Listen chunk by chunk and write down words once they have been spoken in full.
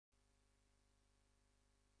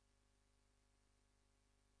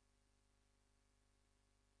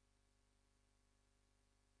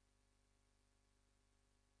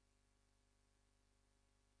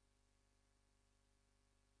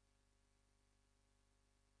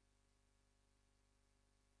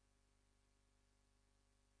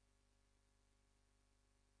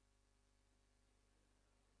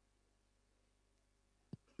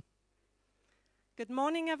Good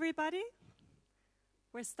morning, everybody.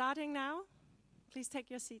 We're starting now. Please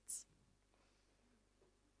take your seats.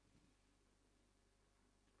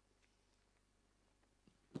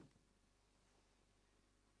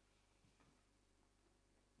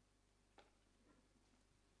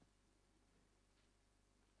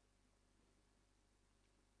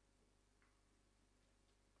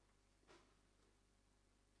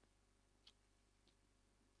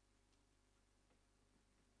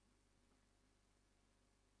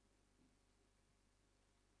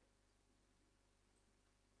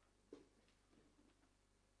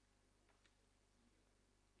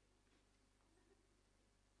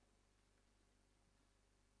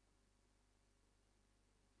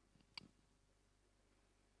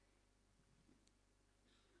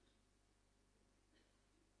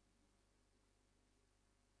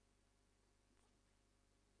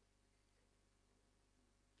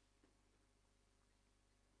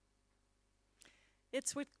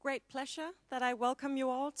 It's with great pleasure that I welcome you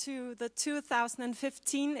all to the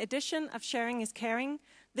 2015 edition of Sharing is Caring,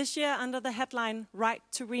 this year under the headline Right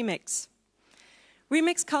to Remix.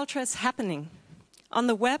 Remix culture is happening on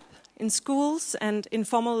the web, in schools and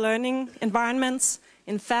informal learning environments,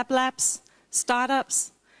 in fab labs,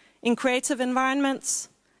 startups, in creative environments,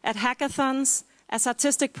 at hackathons, as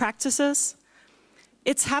artistic practices.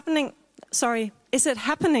 Is it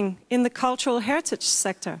happening in the cultural heritage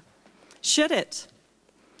sector? Should it?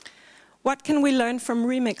 What can we learn from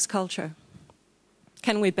remix culture?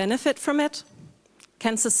 Can we benefit from it?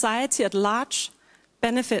 Can society at large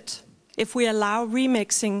benefit if we allow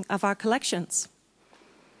remixing of our collections?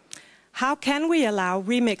 How can we allow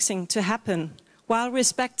remixing to happen while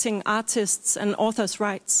respecting artists' and authors'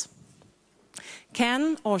 rights?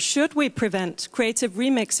 Can or should we prevent creative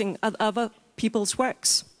remixing of other people's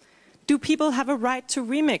works? Do people have a right to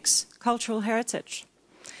remix cultural heritage?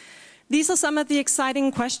 These are some of the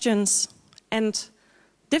exciting questions and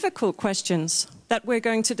difficult questions that we're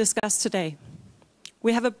going to discuss today.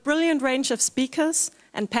 We have a brilliant range of speakers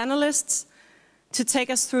and panelists to take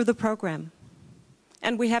us through the program.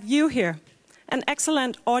 And we have you here, an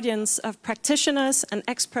excellent audience of practitioners and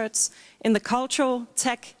experts in the cultural,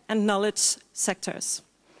 tech, and knowledge sectors.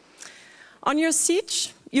 On your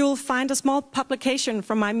seat, you'll find a small publication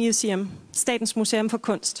from my museum, Statens Museum for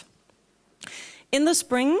Kunst. In the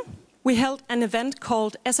spring, we held an event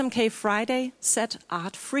called SMK Friday Set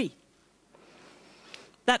Art Free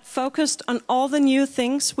that focused on all the new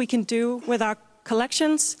things we can do with our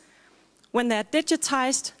collections when they're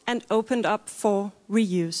digitized and opened up for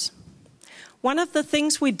reuse. One of the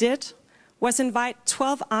things we did was invite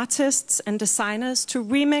 12 artists and designers to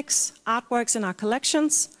remix artworks in our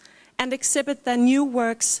collections and exhibit their new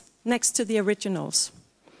works next to the originals.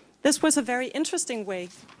 This was a very interesting way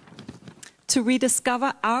to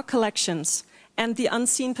rediscover our collections and the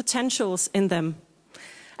unseen potentials in them.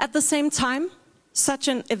 At the same time, such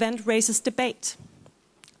an event raises debate.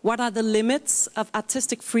 What are the limits of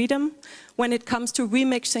artistic freedom when it comes to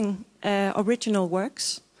remixing original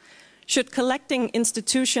works? Should collecting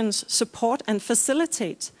institutions support and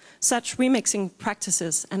facilitate such remixing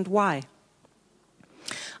practices, and why?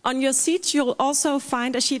 On your seats, you'll also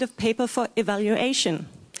find a sheet of paper for evaluation.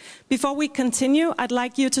 Before we continue, I'd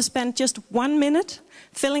like you to spend just 1 minute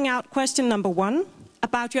filling out question number 1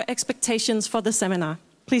 about your expectations for the seminar.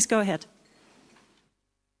 Please go ahead.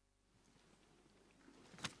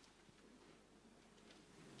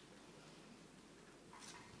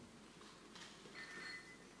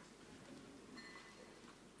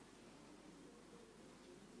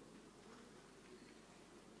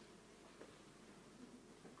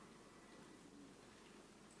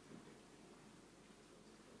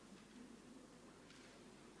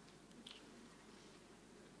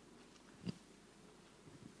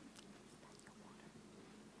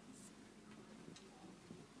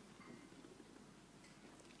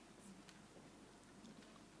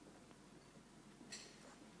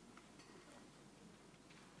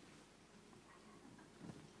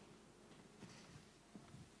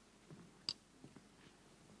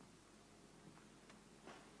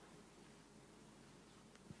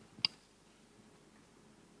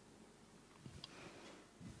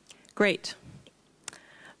 Great.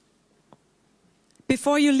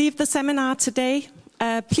 Before you leave the seminar today,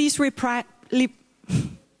 please reply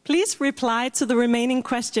to the remaining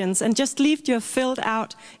questions and just leave your filled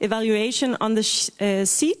out evaluation on the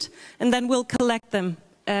seat, and then we'll collect them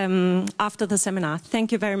after the seminar.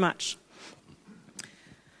 Thank you very much.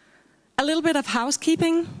 A little bit of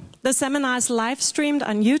housekeeping. The seminar is live streamed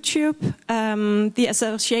on YouTube, the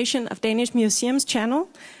Association of Danish Museums channel,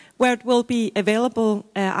 where it will be available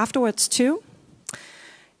afterwards too.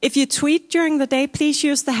 If you tweet during the day, please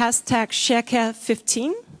use the hashtag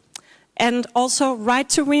ShareCare15 and also Write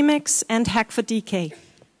to Remix and Hack4DK.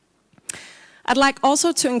 I'd like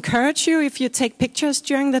also to encourage you, if you take pictures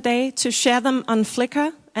during the day, to share them on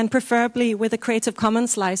Flickr and preferably with a Creative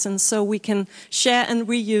Commons license so we can share and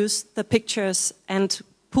reuse the pictures and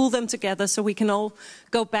pool them together so we can all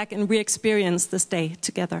go back and re-experience this day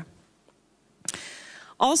together.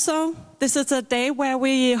 Also, this is a day where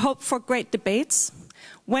we hope for great debates.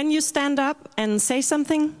 When you stand up and say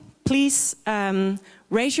something, please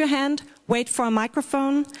raise your hand, wait for a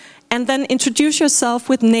microphone, and then introduce yourself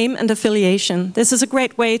with name and affiliation. This is a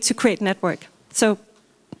great way to create network. So,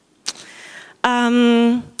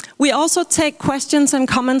 we also take questions and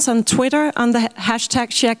comments on Twitter on the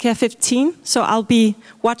hashtag ShareCare15. So I'll be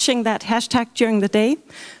watching that hashtag during the day.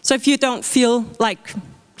 So if you don't feel like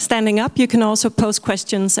standing up, you can also post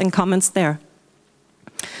questions and comments there.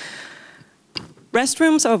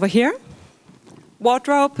 Restrooms over here.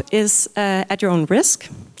 Wardrobe is at your own risk.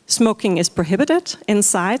 Smoking is prohibited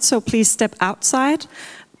inside, so please step outside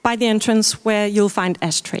by the entrance where you'll find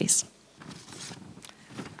ashtrays.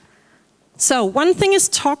 So one thing is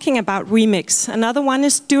talking about remix, another one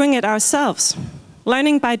is doing it ourselves.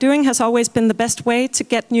 Learning by doing has always been the best way to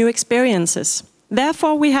get new experiences.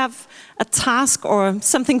 Therefore, we have a task or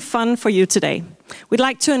something fun for you today. We'd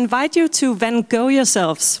like to invite you to Van Gogh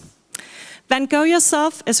Yourselves. Van Gogh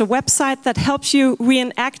Yourself is a website that helps you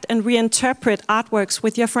reenact and reinterpret artworks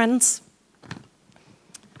with your friends.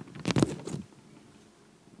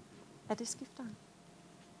 Er det skifteren?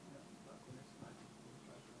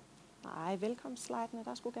 Nej, velkomstslidene,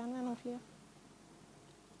 der skulle gerne være nogle flere.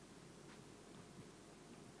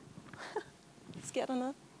 Sker der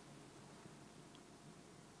noget?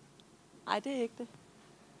 Nej, det er ikke det.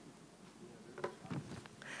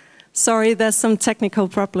 Sorry, there's some technical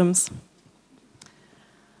problems.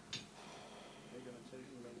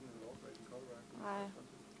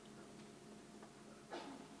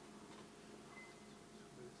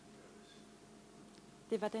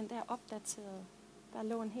 Det var den der opdaterede. Der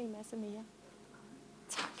lå en hel masse mere.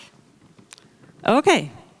 Tak. Okay.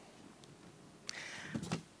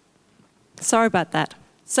 Sorry about that.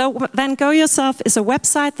 So Van Gogh Yourself is a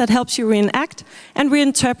website that helps you reenact and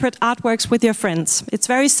reinterpret artworks with your friends. It's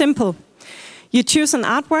very simple. You choose an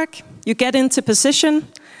artwork, you get into position,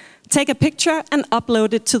 take a picture and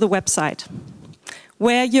upload it to the website,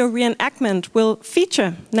 where your reenactment will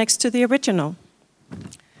feature next to the original.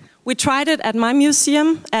 We tried it at my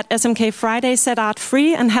museum at SMK Friday, Set Art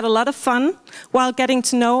Free, and had a lot of fun while getting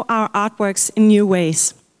to know our artworks in new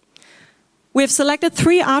ways. We have selected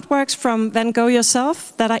 3 artworks from Van Gogh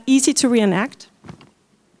Yourself that are easy to reenact.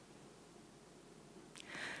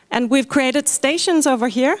 And we've created stations over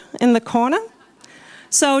here in the corner.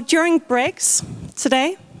 So during breaks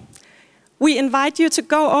today, we invite you to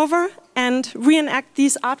go over and reenact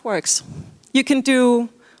these artworks. You can do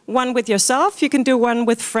one with yourself, you can do one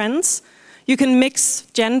with friends. You can mix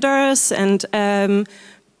genders and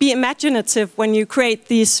be imaginative when you create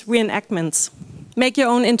these reenactments. Make your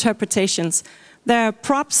own interpretations. There are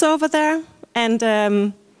props over there,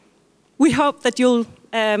 and we hope that you'll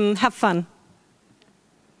have fun.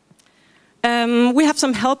 We have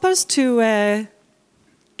some helpers to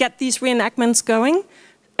get these reenactments going.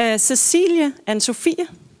 Cecilie and Sophie,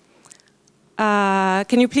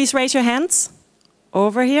 can you please raise your hands?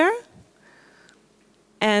 Over here.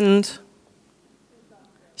 And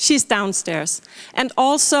she's downstairs. And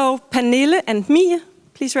also Pernille and Mie,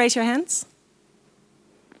 please raise your hands.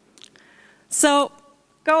 So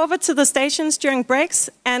go over to the stations during breaks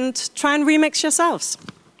and try and remix yourselves.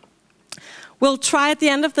 We'll try at the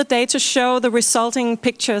end of the day to show the resulting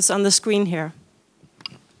pictures on the screen here.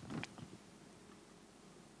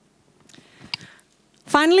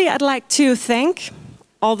 Finally, I'd like to thank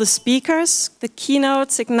all the speakers, the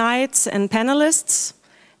keynotes, ignites, and panelists,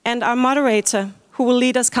 and our moderator, who will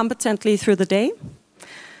lead us competently through the day.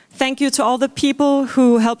 Thank you to all the people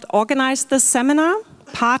who helped organize this seminar,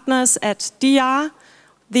 partners at DR,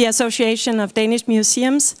 the Association of Danish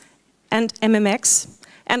Museums, and MMX,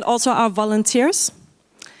 and also our volunteers.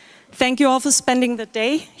 Thank you all for spending the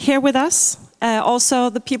day here with us.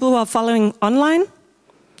 Also the people who are following online,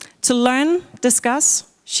 to learn, discuss,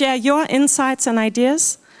 share your insights and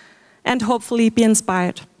ideas, and hopefully be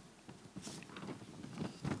inspired.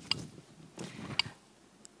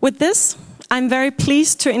 With this, I'm very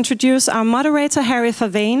pleased to introduce our moderator, Harry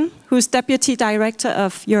Verveen, who's Deputy Director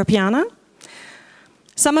of Europeana.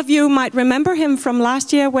 Some of you might remember him from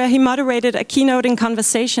last year, where he moderated a keynote in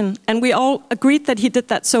conversation, and we all agreed that he did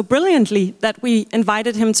that so brilliantly that we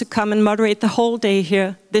invited him to come and moderate the whole day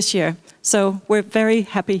here this year. So we're very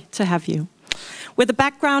happy to have you. With a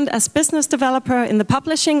background as business developer in the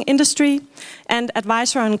publishing industry and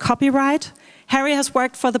advisor on copyright, Harry has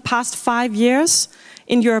worked for the past 5 years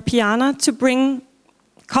in Europeana to bring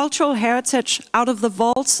cultural heritage out of the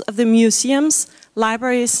vaults of the museums,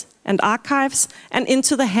 libraries and archives and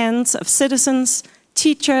into the hands of citizens,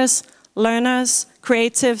 teachers, learners,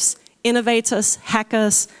 creatives, innovators,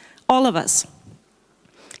 hackers, all of us.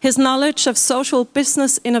 His knowledge of social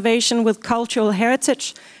business innovation with cultural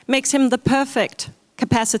heritage makes him the perfect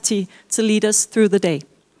capacity to lead us through the day.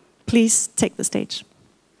 Please take the stage.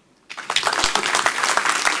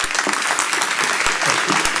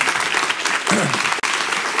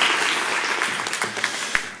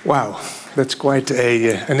 Wow, that's quite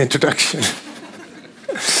an introduction.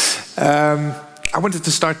 I wanted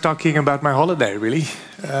to start talking about my holiday, really.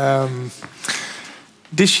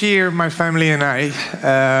 This year, my family and I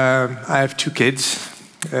have 2 kids.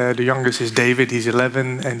 The youngest is David, he's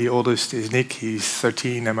 11, and the oldest is Nick, he's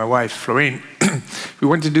 13, and my wife, Florine. We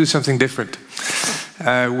want to do something different.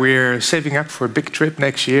 We're saving up for a big trip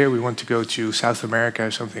next year. We want to go to South America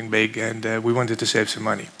or something big, and we wanted to save some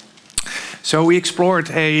money. So we explored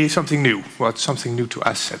something new, well, something new to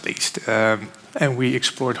us at least, and we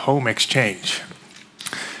explored home exchange.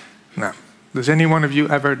 Now, does any one of you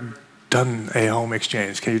ever done a home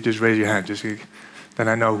exchange? Can you just raise your hand? Then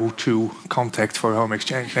I know who to contact for home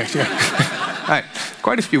exchange next year. Right,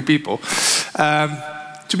 quite a few people.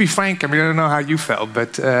 To be frank, I mean, I don't know how you felt,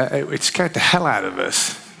 but it scared the hell out of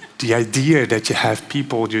us. The idea that you have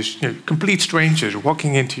people just, complete strangers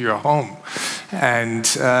walking into your home. And,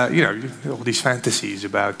 all these fantasies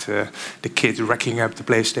about the kids wrecking up the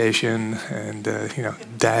PlayStation and,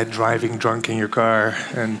 dad driving drunk in your car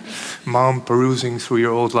and mom perusing through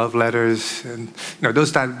your old love letters and,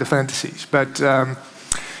 those type of fantasies. But,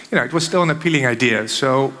 it was still an appealing idea.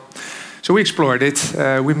 So we explored it.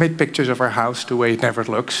 We made pictures of our house the way it never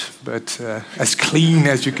looks, but as clean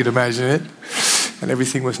as you could imagine it. And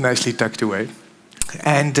everything was nicely tucked away.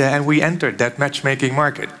 And we entered that matchmaking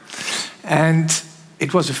market. And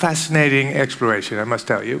it was a fascinating exploration, I must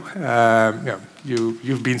tell you.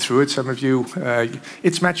 You've been through it, some of you.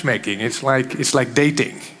 It's matchmaking. It's like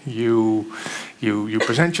dating. You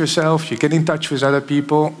present yourself, you get in touch with other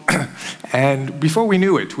people. And before we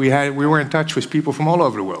knew it, we were in touch with people from all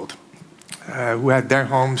over the world. Who had their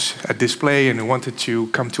homes at display and who wanted to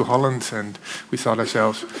come to Holland. And we thought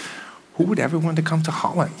ourselves, who would ever want to come to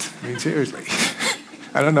Holland? I mean, seriously.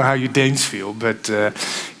 I don't know how you Danes feel, but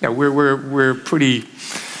we're pretty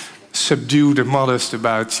subdued and modest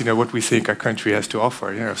about what we think our country has to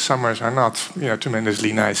offer. Summers are not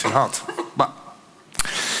tremendously nice and hot. But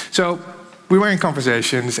so we were in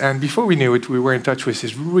conversations, and before we knew it, we were in touch with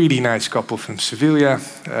this really nice couple from Sevilla,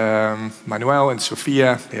 Manuel and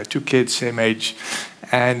Sofia. They had 2 kids, same age,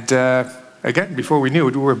 and again, before we knew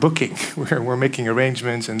it, we were booking. We were making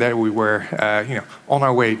arrangements, and there we were, on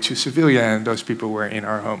our way to Sevilla, and those people were in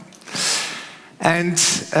our home. And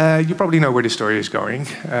you probably know where the story is going.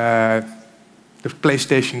 The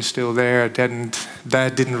PlayStation's still there.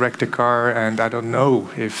 Dad didn't wreck the car, and I don't know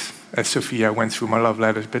if Sophia went through my love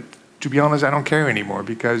letters, but to be honest, I don't care anymore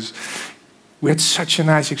because we had such a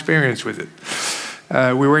nice experience with it.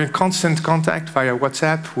 We were in constant contact via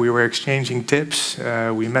WhatsApp. We were exchanging tips.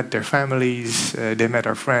 We met their families. They met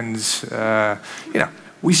our friends.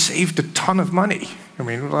 We saved a ton of money. I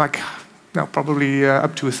mean, probably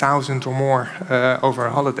up to 1,000 or more over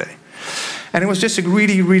a holiday. And it was just a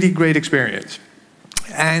really, really great experience.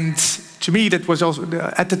 And to me, that was also,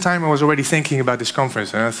 at the time I was already thinking about this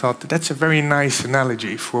conference, and I thought that's a very nice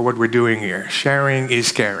analogy for what we're doing here. Sharing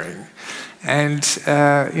is caring. And,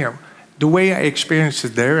 the way I experienced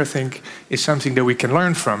it there, I think, is something that we can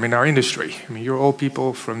learn from in our industry. I mean, you're all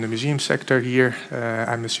people from the museum sector here,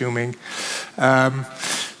 I'm assuming.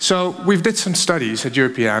 So we've did some studies at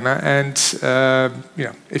Europeana, and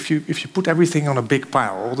if you put everything on a big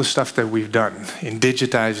pile, all the stuff that we've done in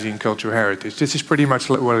digitizing cultural heritage, this is pretty much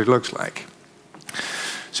what it looks like.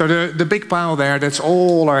 So the big pile there, that's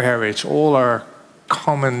all our heritage, all our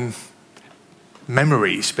common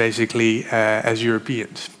memories, basically, as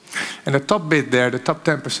Europeans. And the top bit there, the top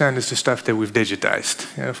 10%, is the stuff that we've digitized.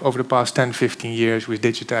 Over the past 10, 15 years, we've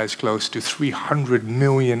digitized close to 300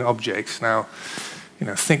 million objects. Now,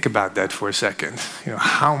 think about that for a second.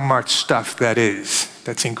 How much stuff that is.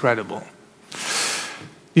 That's incredible.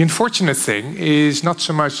 The unfortunate thing is not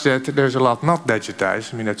so much that there's a lot not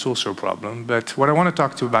digitized. I mean, that's also a problem. But what I want to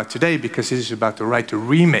talk to you about today, because this is about the right to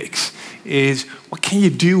remix, is what can you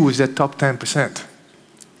do with that top 10%?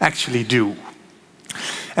 Actually do.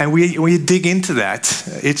 And when you dig into that,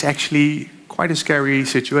 it's actually Quite a scary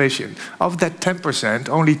situation. Of that 10%,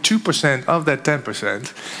 only 2% of that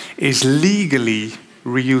 10% is legally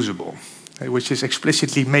reusable, which is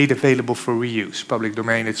explicitly made available for reuse, public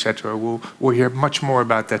domain, etc. We'll hear much more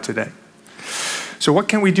about that today. So what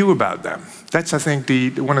can we do about them? That's, I think,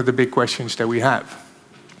 one of the big questions that we have.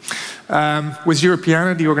 With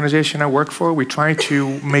Europeana, the organization I work for, we try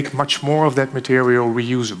to make much more of that material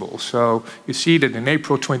reusable. So you see that in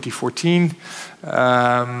April 2014,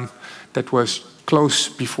 that was close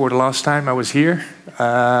before the last time I was here,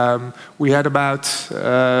 we had about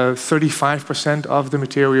 35% of the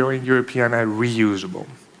material in Europeana reusable.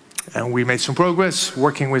 And we made some progress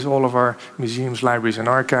working with all of our museums, libraries and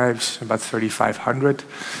archives, about 3,500.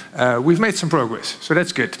 We've made some progress, so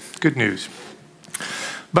that's good news.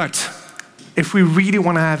 But if we really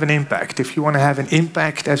want to have an impact, if you want to have an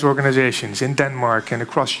impact as organizations in Denmark and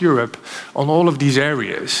across Europe on all of these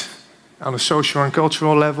areas, on a social and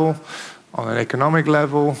cultural level, on an economic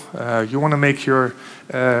level, you want to make your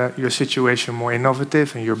situation more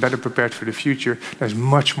innovative and you're better prepared for the future, there's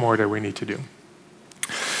much more that we need to do.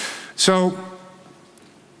 So,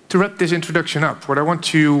 to wrap this introduction up, what I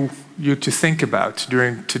want you to think about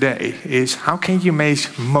during today is how can you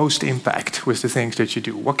make most impact with the things that you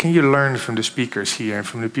do? What can you learn from the speakers here and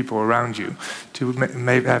from the people around you to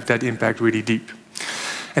have that impact really deep?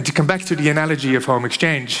 And to come back to the analogy of home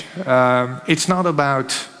exchange, it's not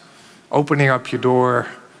about opening up your door,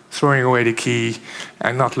 throwing away the key,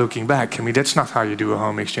 and not looking back. I mean, that's not how you do a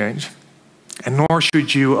home exchange. And nor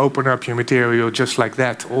should you open up your material just like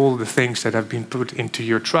that, all the things that have been put into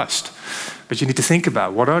your trust. But you need to think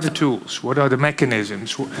about what are the tools, what are the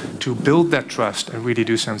mechanisms to build that trust and really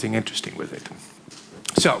do something interesting with it.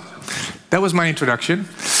 So, that was my introduction.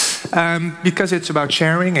 Because it's about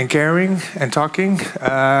sharing and caring and talking,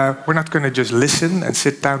 we're not going to just listen and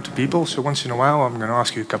sit down to people. So once in a while, I'm going to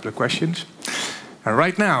ask you a couple of questions. And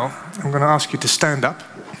right now, I'm going to ask you to stand up.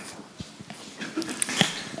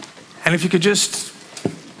 And if you could just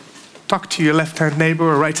talk to your left-hand neighbor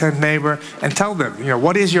or right-hand neighbor and tell them,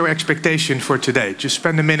 what is your expectation for today? Just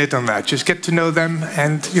spend a minute on that. Just get to know them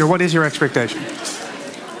and, what is your expectation?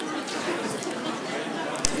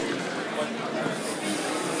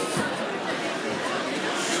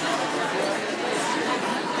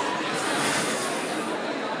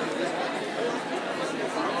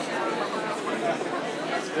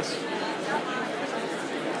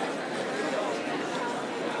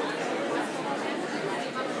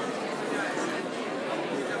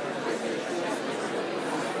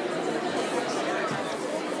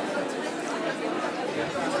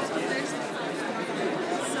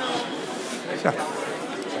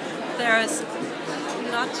 There's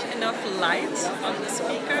not enough light on the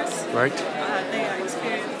speakers. Right. They are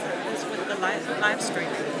experiencing this with the live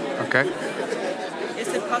streaming. Okay. Is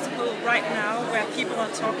it possible right now, where people are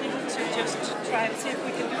talking, to just try and see if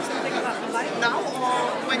we can do something about the light? Now,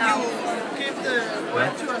 or when you give the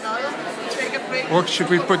word to another, take a break? Or should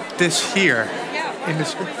we put this here? Yeah. In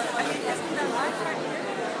this?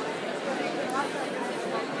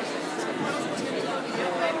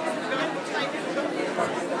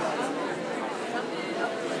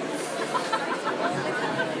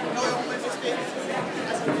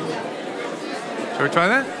 Shall we try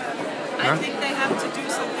that? I think they have to do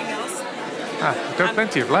something else. There are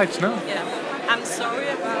plenty of lights, no? Yeah. I'm sorry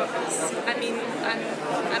about this. I mean,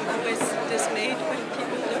 I'm always dismayed when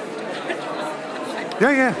people don't do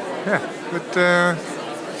it. Yeah. But,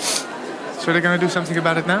 so they're going to do something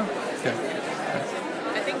about it now? Yeah.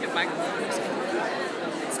 I think the microphone is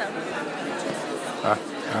going to sound good.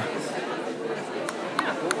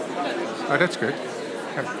 Oh, that's good.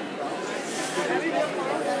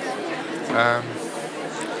 Yeah.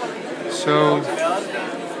 So,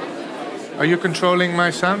 are you controlling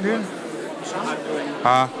my sound here?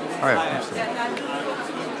 Oh yeah.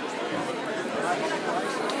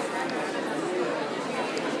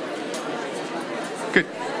 Good.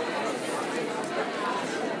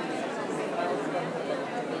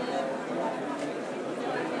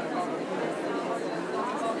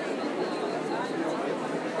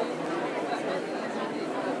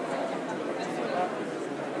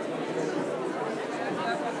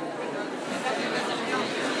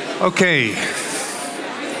 Okay.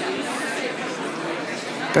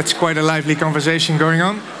 That's quite a lively conversation going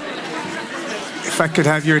on. If I could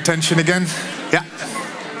have your attention again. Yeah.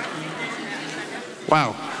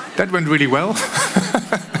 Wow, that went really well.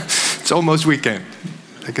 It's almost weekend.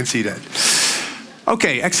 I can see that.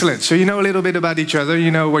 Okay, excellent. So you know a little bit about each other.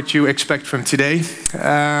 You know what you expect from today.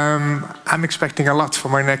 I'm expecting a lot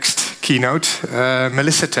from our next keynote,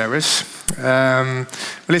 Melissa Terras.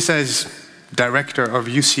 Melissa is director of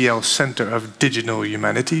UCL Center of Digital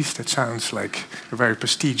Humanities. That sounds like a very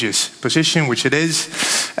prestigious position, which it is.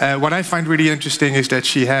 What I find really interesting is that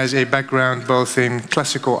she has a background both in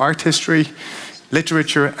classical art history,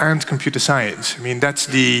 literature, and computer science. I mean, that's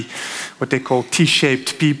what they call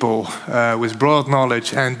T-shaped people with broad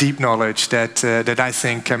knowledge and deep knowledge that I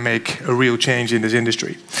think can make a real change in this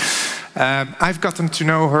industry. I've gotten to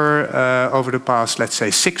know her over the past, let's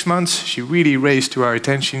say, 6 months. She really raised to our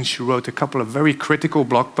attention. She wrote a couple of very critical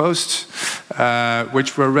blog posts,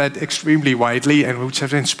 which were read extremely widely and which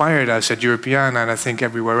have inspired us at Europeana and I think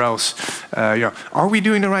everywhere else. Are we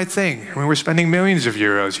doing the right thing? I mean, we're spending millions of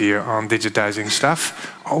euros here on digitizing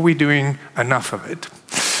stuff. Are we doing enough of it?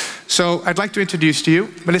 So I'd like to introduce to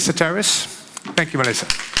you Melissa Terras. Thank you, Melissa.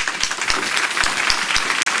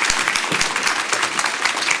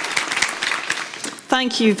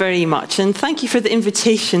 Thank you very much, and thank you for the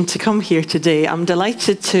invitation to come here today. I'm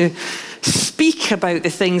delighted to speak about the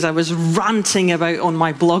things I was ranting about on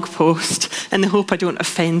my blog post in the hope I don't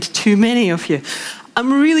offend too many of you.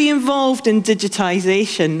 I'm really involved in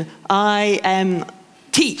digitization. I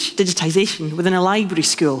teach digitization within a library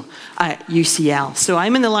school at UCL. So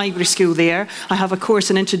I'm in the library school there. I have a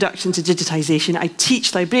course on Introduction to Digitization. I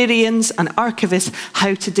teach librarians and archivists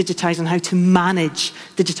how to digitize and how to manage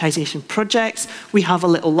digitization projects. We have a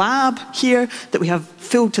little lab here that we have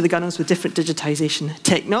filled to the gunnels with different digitization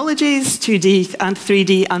technologies, 2D and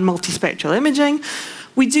 3D and multispectral imaging.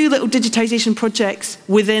 We do little digitization projects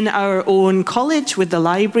within our own college, with the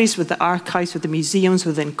libraries, with the archives, with the museums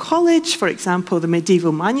within college. For example, the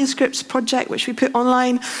medieval manuscripts project, which we put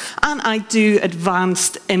online. And I do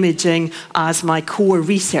advanced imaging as my core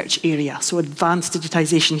research area. So advanced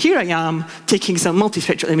digitization. Here I am, taking some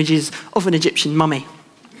multispectral images of an Egyptian mummy.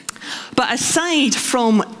 But aside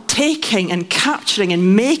from taking and capturing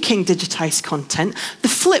and making digitized content, the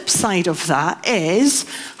flip side of that is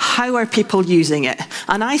how are people using it?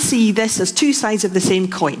 And I see this as two sides of the same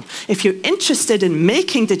coin. If you're interested in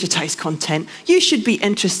making digitized content, you should be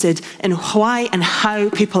interested in why and how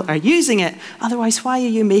people are using it. Otherwise, why are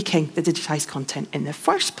you making the digitized content in the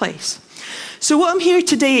first place? So what I'm here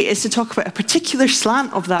today is to talk about a particular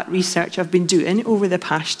slant of that research I've been doing over the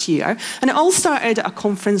past year. And it all started at a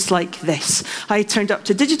conference like this. I turned up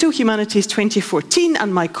to Digital Humanities 2014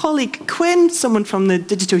 and my colleague Quinn, someone from the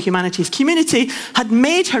Digital Humanities community, had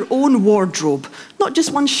made her own wardrobe. Not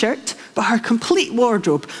just one shirt, but her complete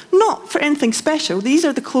wardrobe. Not for anything special. These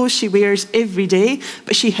are the clothes she wears every day,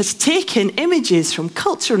 but she has taken images from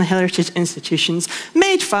cultural and heritage institutions,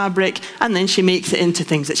 made fabric, and then she makes it into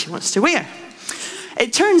things that she wants to wear.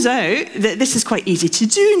 It turns out that this is quite easy to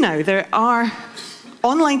do now. There are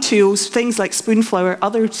online tools, things like Spoonflower,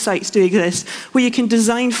 other sites do exist, where you can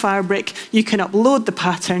design fabric, you can upload the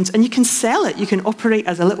patterns, and you can sell it. You can operate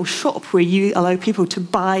as a little shop where you allow people to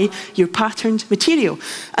buy your patterned material.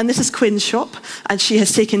 And this is Quinn's shop, and she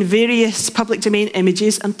has taken various public domain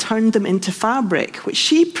images and turned them into fabric, which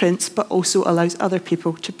she prints, but also allows other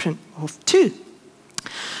people to print off too.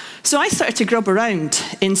 So I started to grub around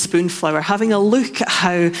in Spoonflower, having a look at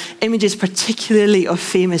how images, particularly of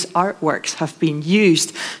famous artworks, have been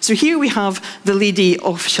used. So here we have The Lady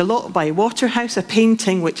of Shalott by Waterhouse, a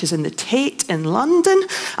painting which is in the Tate in London,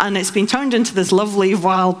 and it's been turned into this lovely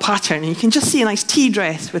voile pattern. And you can just see a nice tea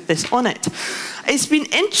dress with this on it. It's been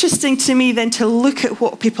interesting to me then to look at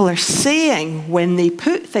what people are saying when they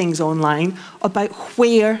put things online about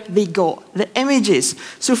where they got the images.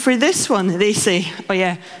 So for this one, they say, oh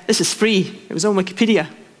yeah, this is free. It was on Wikipedia,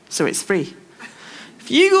 so it's free. If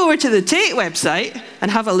you go over to the Tate website and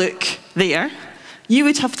have a look there, you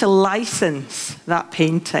would have to license that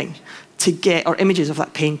painting to get, or images of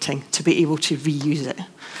that painting, to be able to reuse it.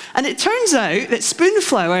 And it turns out that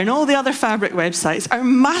Spoonflower and all the other fabric websites are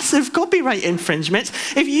massive copyright infringements.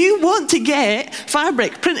 If you want to get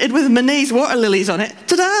fabric printed with Monet's water lilies on it,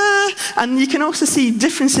 ta-da! And you can also see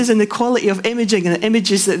differences in the quality of imaging and the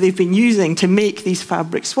images that they've been using to make these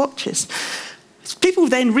fabric swatches. People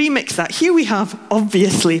then remix that. Here we have,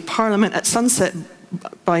 obviously, Parliament at Sunset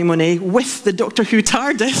by Monet with the Doctor Who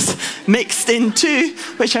TARDIS mixed in too,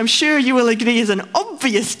 which I'm sure you will agree is an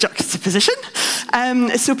obvious juxtaposition.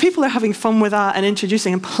 So people are having fun with that and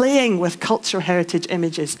introducing and playing with cultural heritage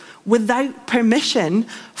images without permission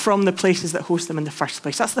from the places that host them in the first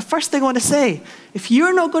place. That's the first thing I want to say. If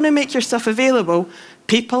you're not going to make your stuff available,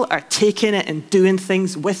 people are taking it and doing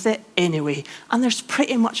things with it anyway. And there's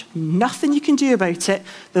pretty much nothing you can do about it.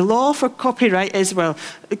 The law for copyright is, well,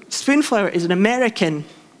 Spoonflower is an American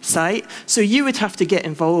site, so you would have to get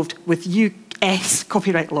involved with US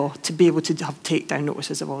copyright law to be able to have takedown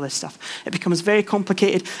notices of all this stuff. It becomes very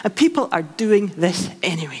complicated, and people are doing this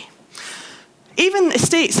anyway. Even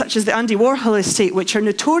estates such as the Andy Warhol estate, which are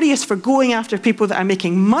notorious for going after people that are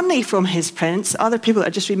making money from his prints, other people that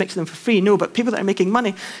are just remixing them for free, no, but people that are making money.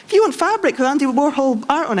 If you want fabric with Andy Warhol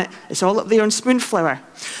art on it, it's all up there on Spoonflower.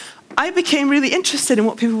 I became really interested in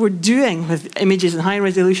what people were doing with images and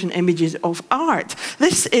high-resolution images of art.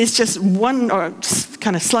 This is just one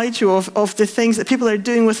kind of slideshow of the things that people are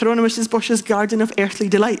doing with Hieronymus Bosch's Garden of Earthly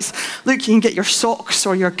Delights. Look, you can get your socks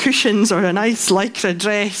or your cushions or a nice lycra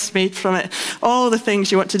dress made from it, all the things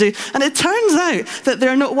you want to do. And it turns out that there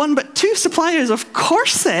are not one but two suppliers of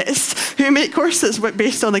corsets who make corsets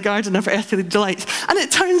based on the Garden of Earthly Delights. And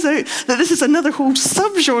it turns out that this is another whole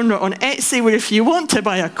subgenre on Etsy where if you want to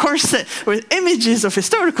buy a corset with images of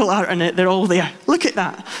historical art in it, they're all there. Look at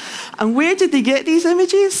that. And where did they get these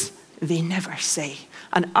images? They never say.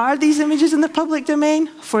 And are these images in the public domain?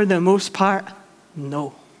 For the most part,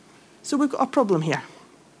 no. So we've got a problem here.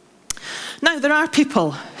 Now, there are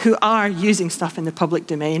people who are using stuff in the public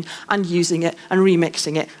domain and using it and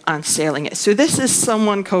remixing it and selling it. So this is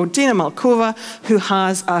someone called Dina Malkova who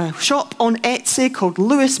has a shop on Etsy called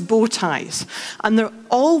Lewis Bow Ties. And they're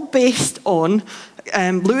all based on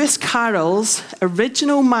Lewis Carroll's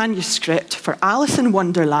original manuscript for Alice in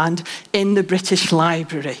Wonderland in the British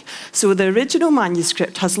Library. So the original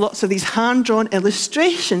manuscript has lots of these hand-drawn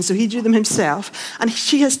illustrations, so he drew them himself, and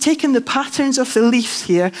she has taken the patterns of the leaves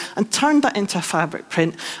here and turned that into a fabric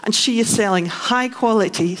print, and she is selling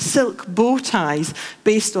high-quality silk bow ties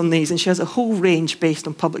based on these, and she has a whole range based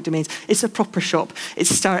on public domains. It's a proper shop.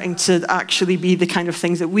 It's starting to actually be the kind of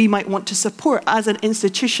things that we might want to support as an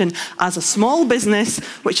institution, as a small business,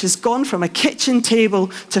 which has gone from a kitchen table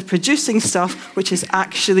to producing stuff which is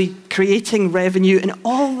actually creating revenue and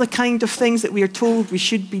all the kind of things that we are told we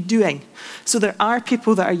should be doing. So there are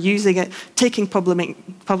people that are using it, taking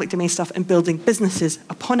public domain stuff and building businesses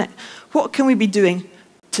upon it. What can we be doing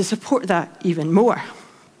to support that even more?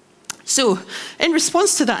 So, in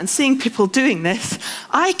response to that and seeing people doing this,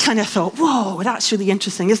 I kind of thought, whoa, that's really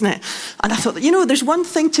interesting, isn't it? And I thought, you know, there's one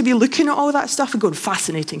thing to be looking at all that stuff and going,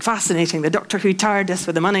 fascinating, fascinating, the Doctor Who TARDIS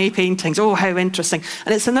with the money paintings, oh, how interesting.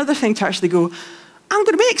 And it's another thing to actually go, I'm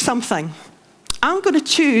going to make something. I'm going to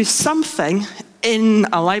choose something in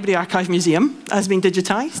a library, archive, museum that has been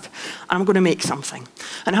digitized, and I'm going to make something.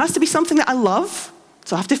 And it has to be something that I love,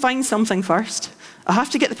 so I have to find something first. I have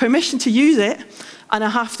to get the permission to use it, and I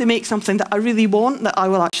have to make something that I really want that I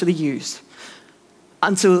will actually use.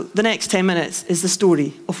 And so the next 10 minutes is the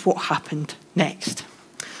story of what happened next.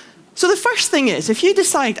 So the first thing is, if you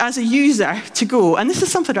decide as a user to go, and this is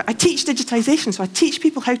something that I teach digitization, so I teach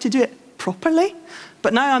people how to do it properly,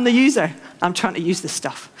 but now I'm the user, I'm trying to use this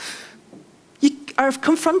stuff. You are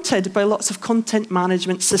confronted by lots of content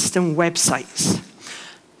management system websites.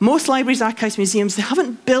 Most libraries, archives, museums, they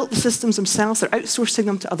haven't built the systems themselves. They're outsourcing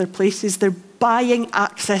them to other places. They're buying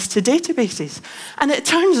access to databases. And it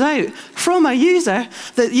turns out, from a user,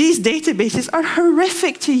 that these databases are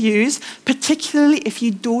horrific to use, particularly if you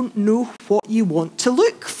don't know what you want to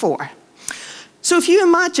look for. So if you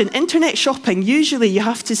imagine internet shopping, usually you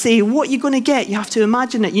have to say what you're going to get. You have to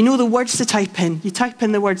imagine it. You know the words to type in. You type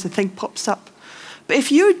in the words, the thing pops up. But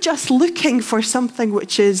if you're just looking for something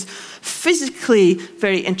which is physically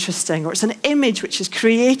very interesting, or it's an image which is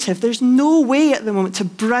creative, there's no way at the moment to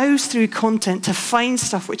browse through content to find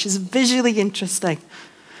stuff which is visually interesting.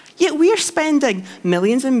 Yet we're spending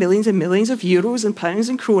millions and millions and millions of euros and pounds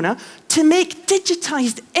and krona to make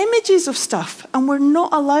digitized images of stuff, and we're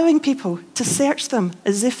not allowing people to search them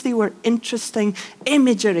as if they were interesting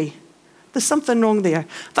imagery. There's something wrong there.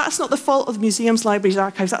 That's not the fault of museums, libraries,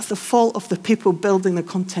 archives. That's the fault of the people building the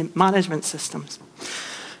content management systems.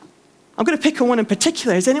 I'm going to pick on one in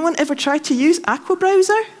particular. Has anyone ever tried to use Aqua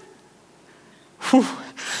Browser? Do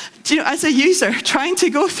you know, as a user, trying to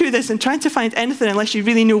go through this and trying to find anything unless you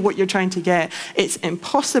really know what you're trying to get, it's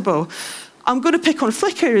impossible. I'm going to pick on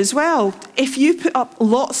Flickr as well. If you put up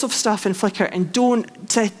lots of stuff in Flickr and don't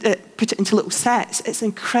put it into little sets, it's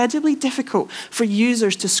incredibly difficult for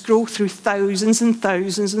users to scroll through thousands and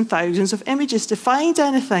thousands and thousands of images to find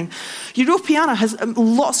anything. Europeana has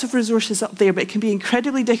lots of resources up there, but it can be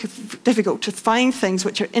incredibly difficult to find things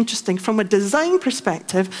which are interesting from a design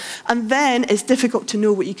perspective, and then it's difficult to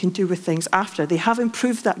know what you can do with things after. They have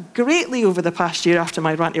improved that greatly over the past year after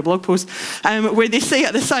my ranty blog post, where they say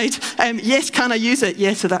at the side, yes, can I use it?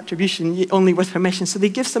 Yes, with attribution, only with permission. So they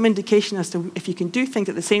give some indication as to if you can do things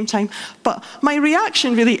at the same time. But my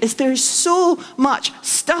reaction really is there's so much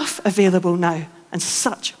stuff available now and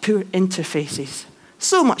such poor interfaces.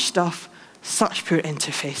 So much stuff, such poor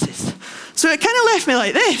interfaces. So it kind of left me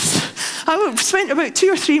like this. I spent about 2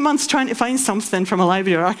 or 3 months trying to find something from a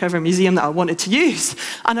library or archive or museum that I wanted to use.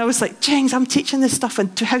 And I was like, James, I'm teaching this stuff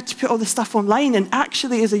and how to put all this stuff online. And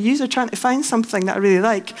actually, as a user trying to find something that I really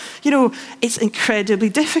like, it's incredibly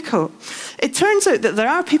difficult. It turns out that there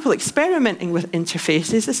are people experimenting with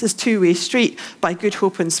interfaces. This is Two-Way Street by Good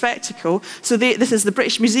Hope and Spectacle. So this is the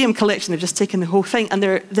British Museum collection. They've just taken the whole thing, and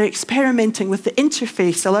they're experimenting with the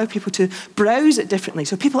interface to allow people to browse it differently.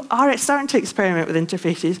 So people are starting to experiment with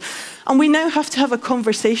interfaces. And we now have to have a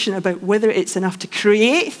conversation about whether it's enough to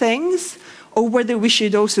create things or whether we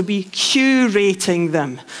should also be curating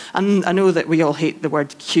them. And I know that we all hate the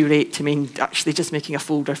word curate to mean actually just making a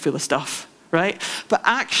folder full of stuff, right? But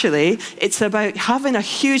actually, it's about having a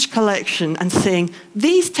huge collection and saying,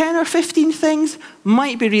 these 10 or 15 things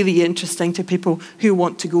might be really interesting to people who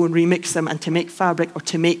want to go and remix them and to make fabric or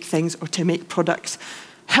to make things or to make products.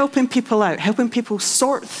 Helping people out, helping people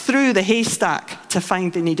sort through the haystack to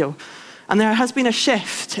find the needle. And there has been a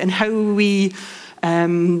shift in how we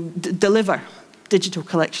deliver digital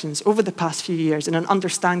collections over the past few years, and an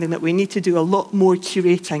understanding that we need to do a lot more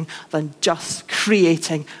curating than just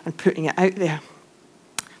creating and putting it out there.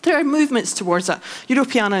 There are movements towards that.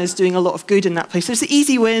 Europeana is doing a lot of good in that place. There's the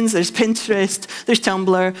easy wins, there's Pinterest, there's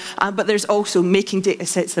Tumblr, but there's also making data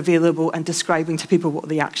sets available and describing to people what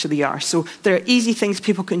they actually are. So there are easy things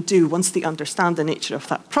people can do once they understand the nature of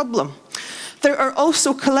that problem. There are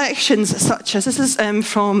also collections such as, this is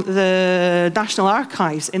from the National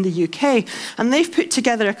Archives in the UK, and they've put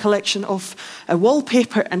together a collection of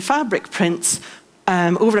wallpaper and fabric prints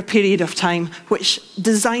over a period of time, which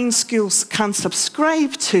design schools can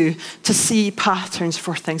subscribe to see patterns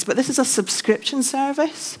for things. But this is a subscription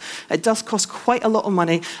service. It does cost quite a lot of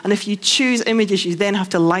money. And if you choose images, you then have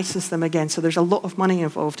to license them again. So there's a lot of money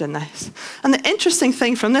involved in this. And the interesting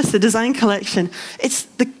thing from this, the design collection, it's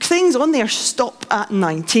the things on there stop at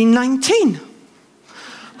 1919.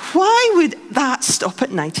 Why would that stop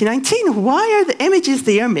at 1919? Why are the images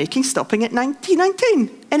they are making stopping at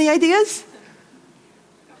 1919? Any ideas?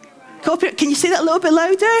 Copyright. Can you say that a little bit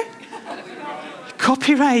louder?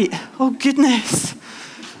 Copyright. Oh, goodness.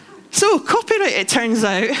 So copyright, it turns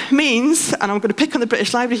out, means, and I'm going to pick on the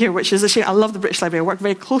British Library here, which is a shame. I love the British Library. I work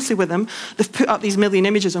very closely with them. They've put up these million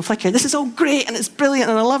images on Flickr. This is all great, and it's brilliant,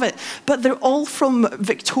 and I love it. But they're all from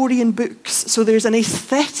Victorian books, so there's an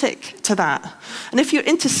aesthetic to that. And if you're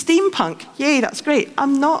into steampunk, yay, that's great.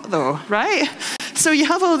 I'm not, though, right? So you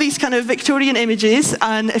have all these kind of Victorian images,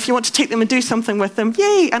 and if you want to take them and do something with them,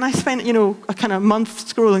 yay. And I spent, a kind of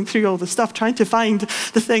month scrolling through all the stuff, trying to find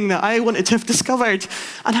the thing that I wanted to have discovered.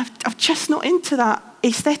 And I'm just not into that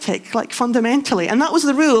aesthetic, like fundamentally. And that was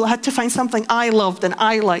the rule. I had to find something I loved and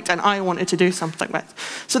I liked and I wanted to do something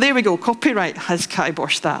with. So there we go. Copyright has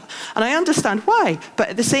kiboshed that. And I understand why, but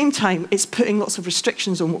at the same time, it's putting lots of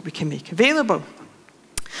restrictions on what we can make available.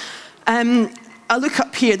 I look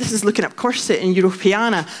up here, this is looking up corset in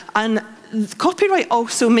Europeana, and copyright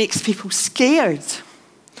also makes people scared.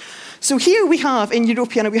 So here we have, in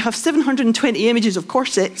Europeana, we have 720 images of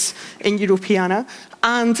corsets in Europeana,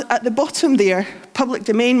 and at the bottom there, public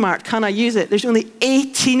domain mark, can I use it? There's only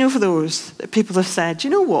 18 of those that people have said, you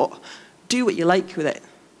know what, do what you like with it.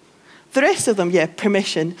 The rest of them, yeah,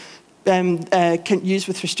 permission, can use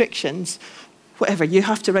with restrictions. Whatever, you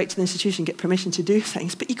have to write to the institution, get permission to do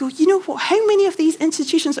things. But you go, you know what, how many of these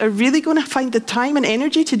institutions are really going to find the time and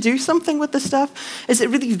energy to do something with the stuff? Is it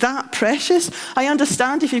really that precious? I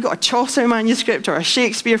understand if you've got a Chaucer manuscript or a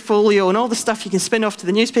Shakespeare folio and all the stuff you can spin off to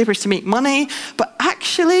the newspapers to make money. But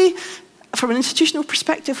actually, from an institutional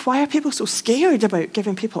perspective, why are people so scared about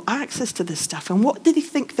giving people access to this stuff? And what do they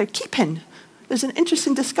think they're keeping? There's an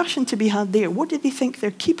interesting discussion to be had there. What do they think they're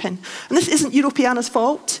keeping? And this isn't Europeana's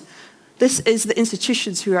fault. This is the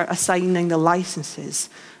institutions who are assigning the licenses.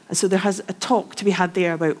 And so there has a talk to be had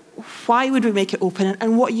there about why would we make it open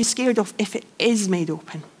and what are you scared of if it is made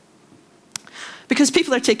open? Because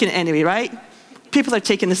people are taking it anyway, right? People are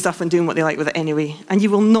taking the stuff and doing what they like with it anyway. And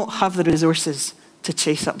you will not have the resources to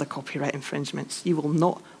chase up the copyright infringements. You will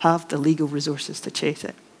not have the legal resources to chase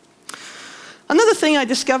it. Another thing I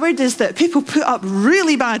discovered is that people put up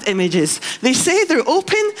really bad images. They say they're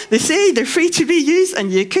open, they say they're free to be used, and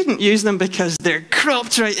you couldn't use them because they're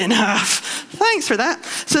cropped right in half. Thanks for that.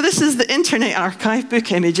 So this is the Internet Archive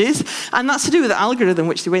book images, and that's to do with the algorithm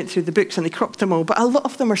which they went through the books and they cropped them all, but a lot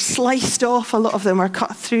of them are sliced off, a lot of them are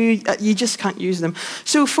cut through, you just can't use them.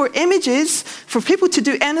 So for images, for people to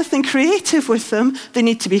do anything creative with them, they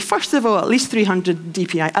need to be, first of all, at least 300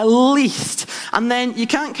 dpi, at least, and then you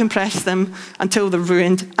can't compress them until they're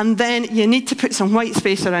ruined, and then you need to put some white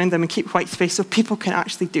space around them and keep white space so people can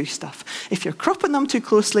actually do stuff. If you're cropping them too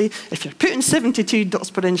closely, if you're putting 72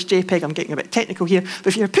 dots per inch JPEG, I'm getting a bit technical here, but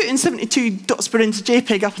if you're putting 72 dots per inch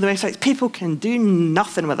JPEG up on the websites, people can do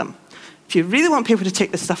nothing with them. If you really want people to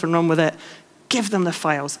take this stuff and run with it, give them the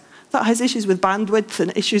files. That has issues with bandwidth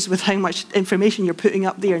and issues with how much information you're putting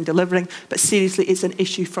up there and delivering, but seriously, it's an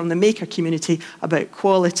issue from the maker community about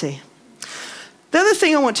quality. The other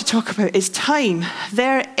thing I want to talk about is time.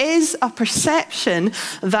 There is a perception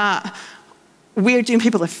that we're doing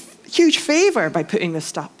people a huge favor by putting this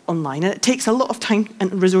stuff online, and it takes a lot of time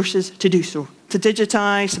and resources to do so. To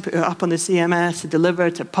digitize, to put it up on the CMS, to deliver,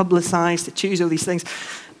 to publicize, to choose all these things.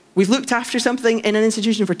 We've looked after something in an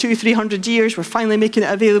institution for 200-300 years. We're finally making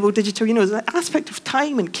it available digital. You know, there's an aspect of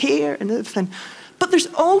time and care and everything. But there's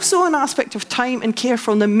also an aspect of time and care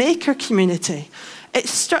from the maker community. It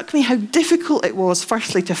struck me how difficult it was,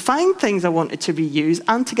 firstly, to find things I wanted to reuse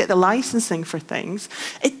and to get the licensing for things.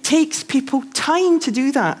 It takes people time to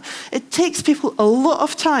do that. It takes people a lot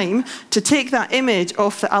of time to take that image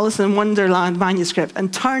of the Alice in Wonderland manuscript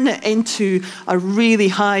and turn it into a really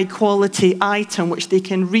high quality item which they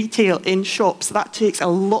can retail in shops. That takes a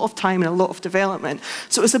lot of time and a lot of development.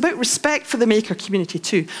 So it's about respect for the maker community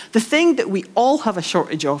too. The thing that we all have a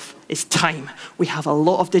shortage of is time. We have a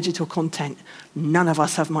lot of digital content. None of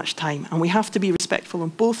us have much time, and we have to be respectful on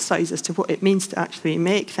both sides as to what it means to actually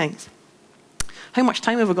make things. How much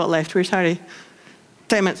time have I got left? Where's Harry?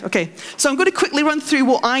 10 minutes, okay. So I'm going to quickly run through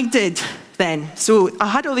what I did then. So I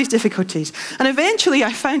had all these difficulties, and eventually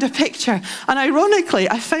I found a picture, and ironically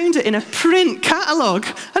I found it in a print catalogue.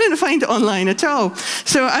 I didn't find it online at all.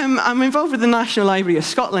 So I'm involved with the National Library of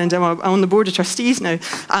Scotland. I'm on the board of trustees now,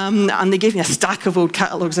 and they gave me a stack of old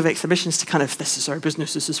catalogues of exhibitions to kind of, this is our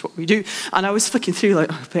business, this is what we do. And I was flicking through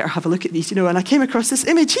like, oh, I better have a look at these, you know, and I came across this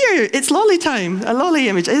image here. It's lolly time, a lolly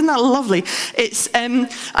image. Isn't that lovely? It's an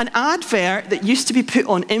advert that used to be put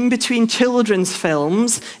on in between children's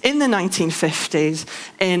films in the 1950s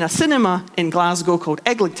in a cinema in Glasgow called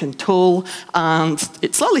Eglinton Toll, and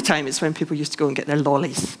it's lolly time. It's when people used to go and get their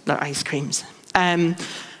lollies, their ice creams.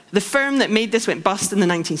 The firm that made this went bust in the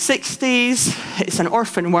 1960s. It's an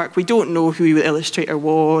orphan work. We don't know who the illustrator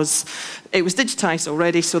was. It was digitized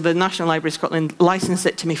already, so the National Library of Scotland licensed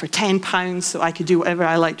it to me for £10 so I could do whatever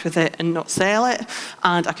I liked with it and not sell it,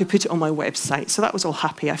 and I could put it on my website. So that was all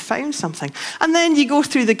happy. I found something. And then you go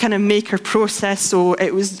through the kind of maker process. So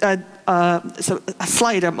it was a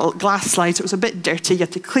slide, a glass slide, so it was a bit dirty. You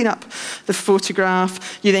had to clean up the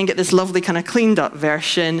photograph. You then get this lovely kind of cleaned up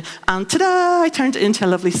version, and ta-da, I turned it into a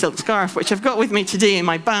lovely silk scarf, which I've got with me today in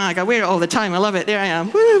my bag. I wear it all the time. I love it. There I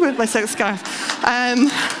am, woo, with my silk scarf.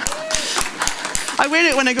 I wear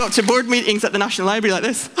it when I go up to board meetings at the National Library like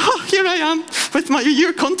this. Oh, here I am with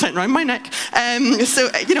your content around my neck. So,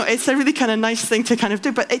 you know, it's a really kind of nice thing to kind of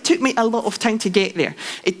do, but it took me a lot of time to get there.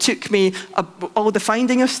 It took me all the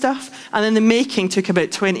finding of stuff, and then the making took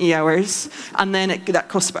about 20 hours, and then that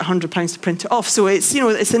cost about £100 to print it off. So it's, you know,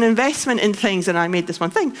 it's an investment in things, and I made this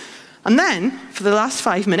one thing. And then, for the last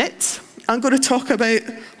 5 minutes, I'm going to talk about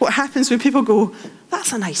what happens when people go,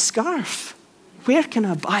 that's a nice scarf. Where can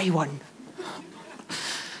I buy one?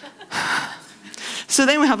 So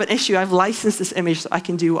then we have an issue. I've licensed this image so I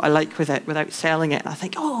can do what I like with it without selling it. And I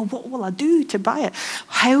think, oh, what will I do to buy it?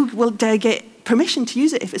 How will I get permission to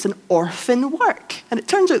use it if it's an orphan work? And it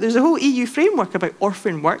turns out there's a whole EU framework about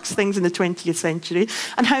orphan works, things in the 20th century,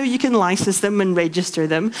 and how you can license them and register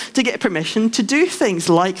them to get permission to do things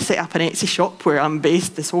like set up an Etsy shop where I'm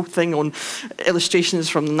based, this whole thing on illustrations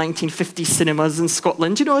from 1950s cinemas in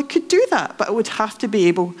Scotland. You know, I could do that, but I would have to be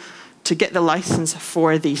able to get the license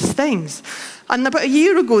for these things. And about a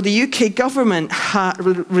year ago, the UK government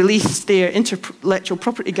released their intellectual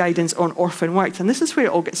property guidance on orphan works. And this is where it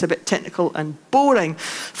all gets a bit technical and boring.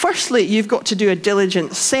 Firstly, you've got to do a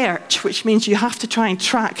diligent search, which means you have to try and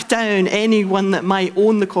track down anyone that might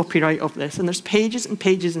own the copyright of this. And there's pages and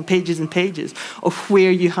pages and pages and pages of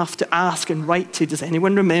where you have to ask and write to. Does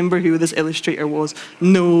anyone remember who this illustrator was?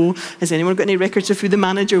 No. Has anyone got any records of who the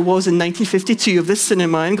manager was in 1952 of this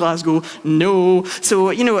cinema in Glasgow? No.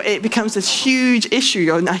 So, you know, it becomes this huge huge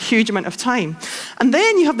issue in a huge amount of time. And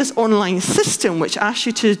then you have this online system which asks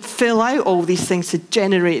you to fill out all these things to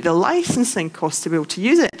generate the licensing costs to be able to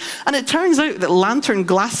use it. And it turns out that lantern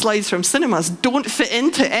glass slides from cinemas don't fit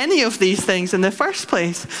into any of these things in the first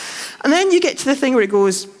place. And then you get to the thing where it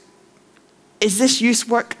goes, is this use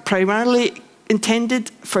work primarily intended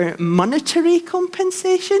for monetary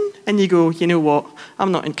compensation? And you go, you know what,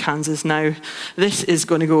 I'm not in Kansas now. This is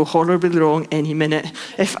going to go horribly wrong any minute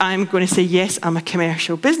if I'm going to say, yes, I'm a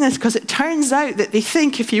commercial business, because it turns out that they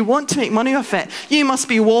think if you want to make money off it, you must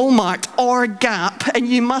be Walmart or Gap, and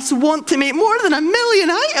you must want to make more than 1 million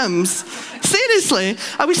items. Seriously,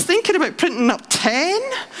 I was thinking about printing up 10.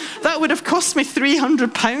 That would have cost me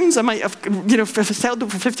 £300. I might have, you know, if I sold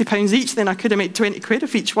it for £50 each, then I could have made 20 quid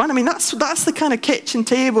off each one. I mean, that's the kind of kitchen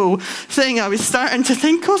table thing I was starting to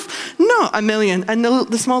think of. Not 1 million. And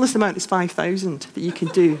the smallest amount is 5,000 that you can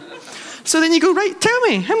do. So then you go, right, tell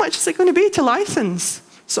me, how much is it going to be to license?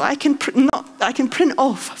 So I can print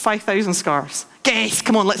off 5,000 scarves. Guess,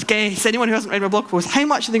 come on, let's guess. Anyone who hasn't read my blog post, how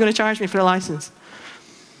much are they going to charge me for a license?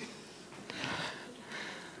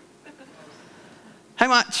 How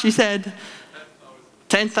much? You said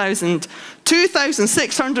 10,000.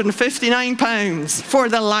 £2,659 for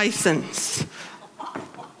the license.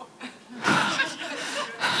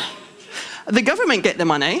 The government get the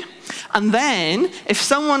money, and then if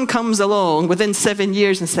someone comes along within 7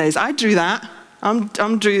 years and says, I drew that,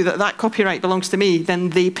 I'm drew that copyright belongs to me, then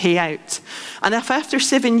they pay out. And if after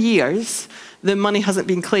 7 years the money hasn't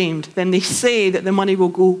been claimed, then they say that the money will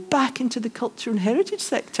go back into the culture and heritage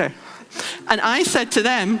sector. And I said to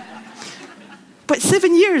them, but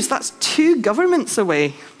 7 years, that's 2 governments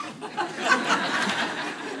away.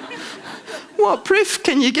 What proof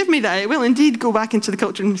can you give me that it will indeed go back into the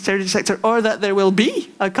culture and heritage sector, or that there will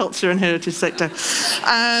be a culture and heritage sector?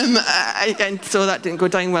 And so that didn't go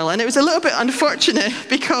down well. And it was a little bit unfortunate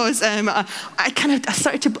because I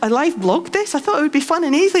started to live blog this. I thought it would be fun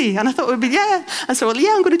and easy. And I thought it would be, yeah. And so, well,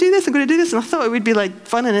 yeah, I'm going to do this, I'm going to do this. And I thought it would be like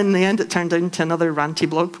fun. And in the end, it turned into another ranty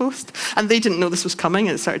blog post. And they didn't know this was coming.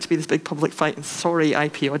 And it started to be this big public fight. And sorry,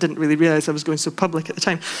 IPO, I didn't really realize I was going so public at the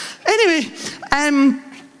time. Anyway,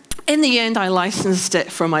 in the end, I licensed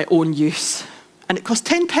it for my own use. And it cost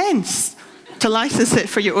 10 pence to license it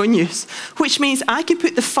for your own use, which means I can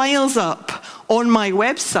put the files up on my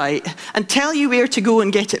website and tell you where to go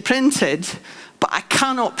and get it printed, but I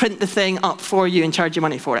cannot print the thing up for you and charge you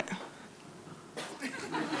money for it.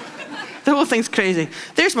 The whole thing's crazy.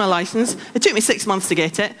 There's my license. It took me 6 months to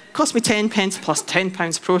get it. Cost me 10 pence plus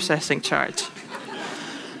 £10 processing charge.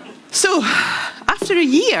 So, after a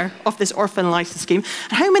year of this orphan license scheme,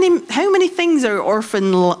 how many things are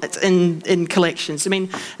orphan in collections? I mean,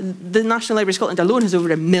 the National Library of Scotland alone has over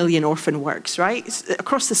 1 million orphan works, right?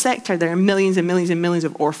 Across the sector, there are millions and millions and millions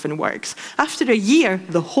of orphan works. After a year,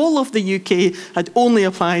 the whole of the UK had only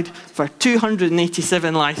applied for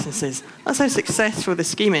 287 licenses. That's how successful the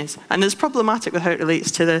scheme is. And it's problematic with how it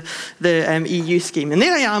relates to the EU scheme. And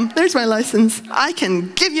there I am, there's my license. I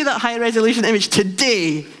can give you that high resolution image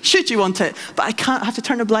today, should you want it, but I can't have to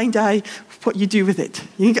turn a blind eye what you do with it.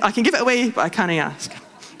 I can give it away, but I can't ask.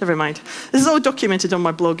 Never mind. This is all documented on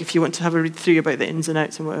my blog if you want to have a read through about the ins and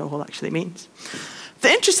outs and what it all actually means. The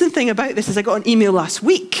interesting thing about this is I got an email last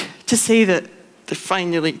week to say that they're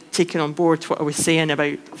finally taking on board what I was saying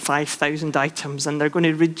about 5,000 items, and they're going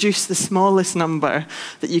to reduce the smallest number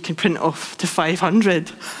that you can print off to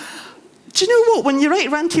 500. Do you know what? When you write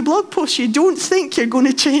ranty blog posts, you don't think you're going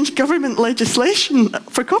to change government legislation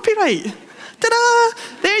for copyright. Ta-da!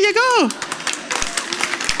 There you go.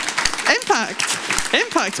 Impact.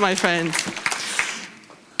 Impact, my friends.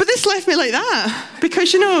 But this left me like that,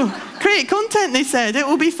 because, you know, create content, they said. It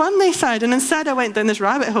will be fun, they said. And instead I went down this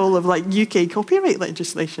rabbit hole of like UK copyright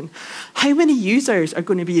legislation. How many users are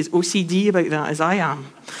going to be as OCD about that as I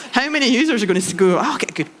am? How many users are going to go, oh, I'll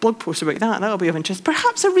get a good blog post about that. That'll be of interest.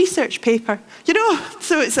 Perhaps a research paper, you know?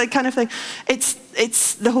 So it's that kind of thing.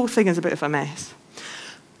 The whole thing is a bit of a mess.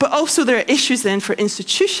 But also there are issues then for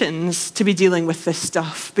institutions to be dealing with this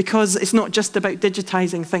stuff, because it's not just about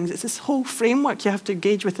digitizing things, it's this whole framework you have to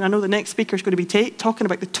engage with. And I know the next speaker is going to be talking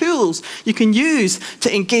about the tools you can use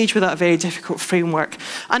to engage with that very difficult framework.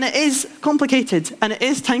 And it is complicated, and it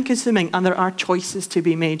is time consuming, and there are choices to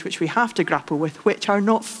be made which we have to grapple with, which are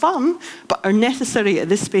not fun, but are necessary at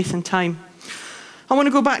this space and time. I want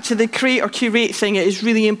to go back to the create or curate thing. It is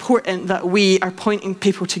really important that we are pointing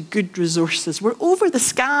people to good resources. We're over the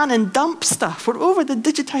scan and dump stuff. We're over the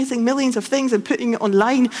digitizing millions of things and putting it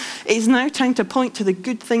online. It is now time to point to the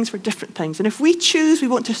good things for different things. And if we choose we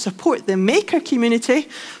want to support the maker community,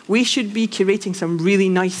 we should be curating some really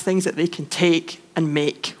nice things that they can take and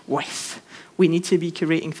make with. We need to be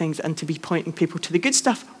curating things and to be pointing people to the good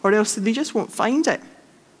stuff, or else they just won't find it.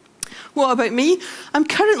 What about me? I'm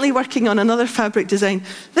currently working on another fabric design.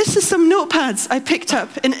 This is some notepads I picked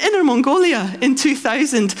up in Inner Mongolia in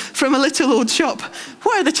 2000 from a little old shop.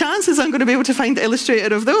 What are the chances I'm going to be able to find the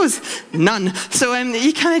illustrator of those? None. So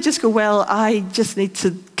you kind of just go, well, I just need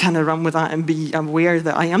to kind of run with that and be aware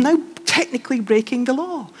that I am now technically breaking the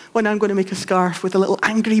law when I'm going to make a scarf with a little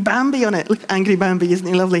angry Bambi on it. Look, angry Bambi, isn't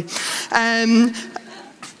he lovely? And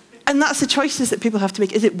that's the choices that people have to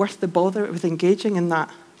make. Is it worth the bother with engaging in that?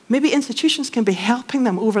 Maybe institutions can be helping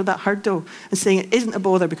them over that hurdle and saying it isn't a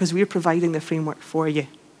bother because we're providing the framework for you.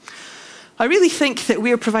 I really think that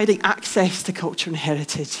we're providing access to culture and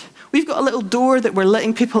heritage. We've got a little door that we're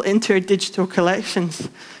letting people into our digital collections.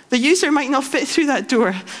 The user might not fit through that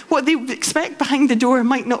door. What they expect behind the door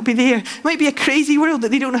might not be there. It might be a crazy world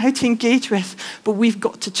that they don't know how to engage with. But we've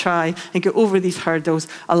got to try and get over these hurdles,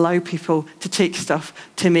 allow people to take stuff,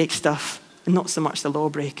 to make stuff, and not so much the law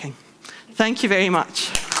breaking. Thank you very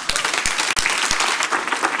much.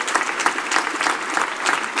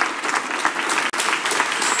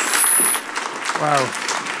 Wow.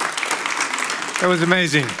 That was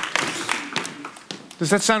amazing. Does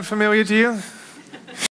that sound familiar to you?